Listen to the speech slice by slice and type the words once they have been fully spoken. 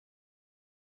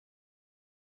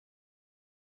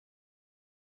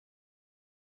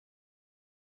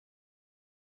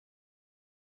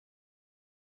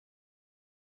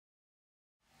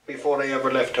Before I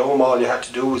ever left home, all you had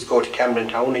to do was go to Camden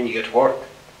Town and you get work.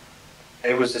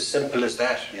 It was as simple as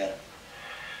that. Yeah.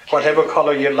 Whatever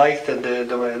colour you liked, and the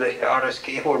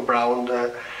RSK were brown,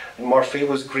 Murphy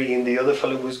was green, the other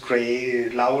fellow was grey,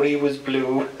 Lowry was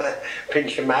blue,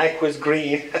 Pincher Mac was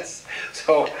green.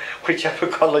 So whichever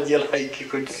colour you like, you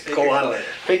could go on,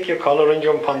 pick your colour and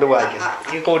jump on the wagon.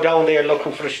 You go down there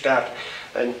looking for a start,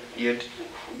 and you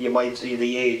might see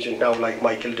the agent now like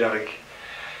Michael Derrick.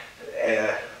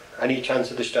 Any chance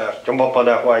of the start, jump up on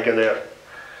that wagon there.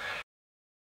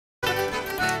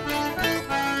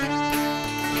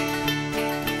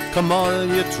 Come all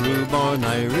you true-born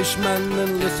Irishmen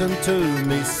and listen to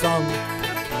me song.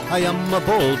 I am a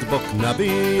bold buck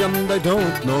nabby and I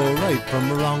don't know right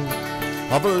from wrong.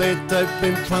 Of late I've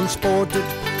been transported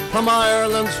from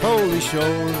Ireland's holy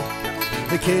shore.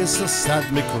 The case of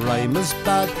sad me crime is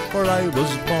bad, for I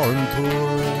was born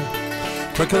poor.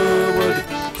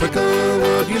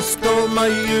 Cricklewood, you stole my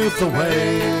youth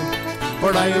away.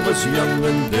 For I was young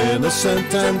and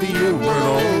innocent and you were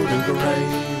old and grey.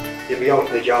 You'd be out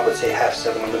on the job at say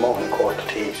 7:30 in the morning,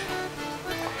 7:45.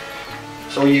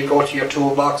 So you go to your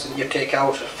toolbox and you take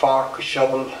out a fork, a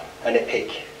shovel and a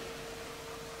pick.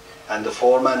 And the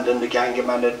foreman and the gangster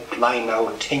man would line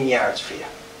out 10 yards for you.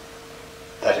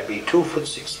 That'd be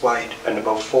 2'6" wide and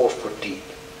about 4 foot deep.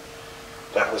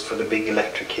 That was for the big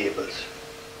electric cables.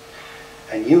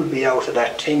 And you'd be out of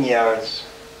that 10 yards,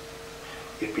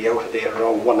 you'd be out of there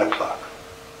around 1 o'clock.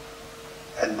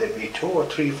 And there'd be 2 or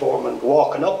 3 foremen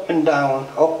walking up and down,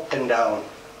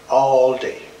 all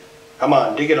day. Come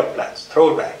on, dig it up, lads,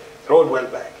 throw it back, throw it well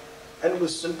back. And it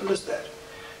was simple as that.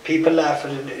 People laugh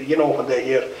at it, you know, when they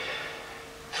hear,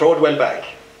 throw it well back.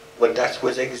 Well, that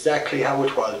was exactly how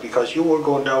it was, because you were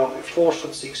going down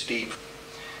 4'6" deep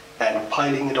and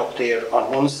piling it up there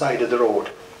on one side of the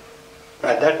road.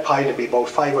 And that pile would be about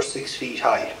 5 or 6 feet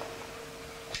high.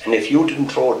 And if you didn't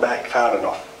throw it back far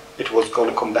enough, it was going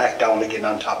to come back down again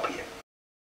on top of you.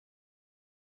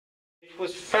 It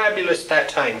was fabulous that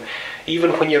time,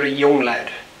 even when you're a young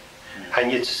lad.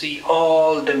 And you'd see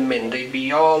all the men, they'd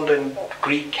be all the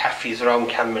Greek cafes around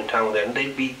Camden Town there, and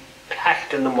they'd be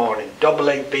packed in the morning, double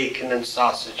egg bacon and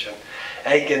sausage, and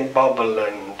egg and bubble,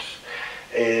 and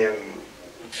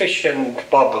fish and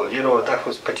bubble, you know, that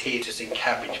was potatoes and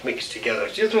cabbage mixed together.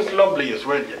 It was lovely as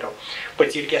well, you know.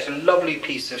 But you'd get a lovely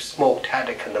piece of smoked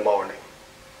haddock in the morning.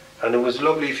 And it was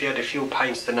lovely if you had a few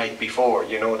pints the night before,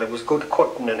 you know, there was good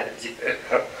cutting in it.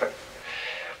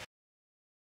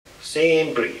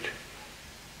 Same breed.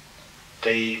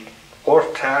 They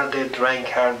worked hard, they drank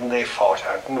hard, and they fought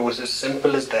hard. And it was as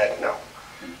simple as that now.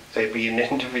 There'd be an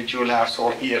individual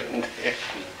arsehole here and there.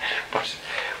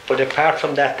 But apart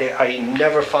from that, I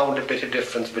never found a bit of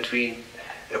difference between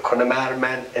a Connemara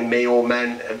man, a Mayo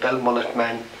man, a Belmullet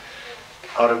man,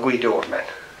 or a Gweedore man.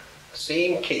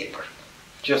 Same caper.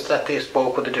 Just that they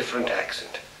spoke with a different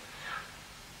accent.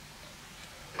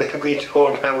 The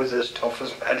Gweedore man was as tough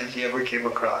as man as you ever came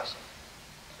across.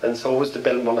 And so was the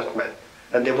Belmullet man.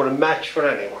 And they were a match for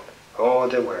anyone. Oh,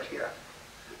 they were, yeah.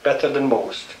 Better than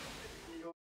most.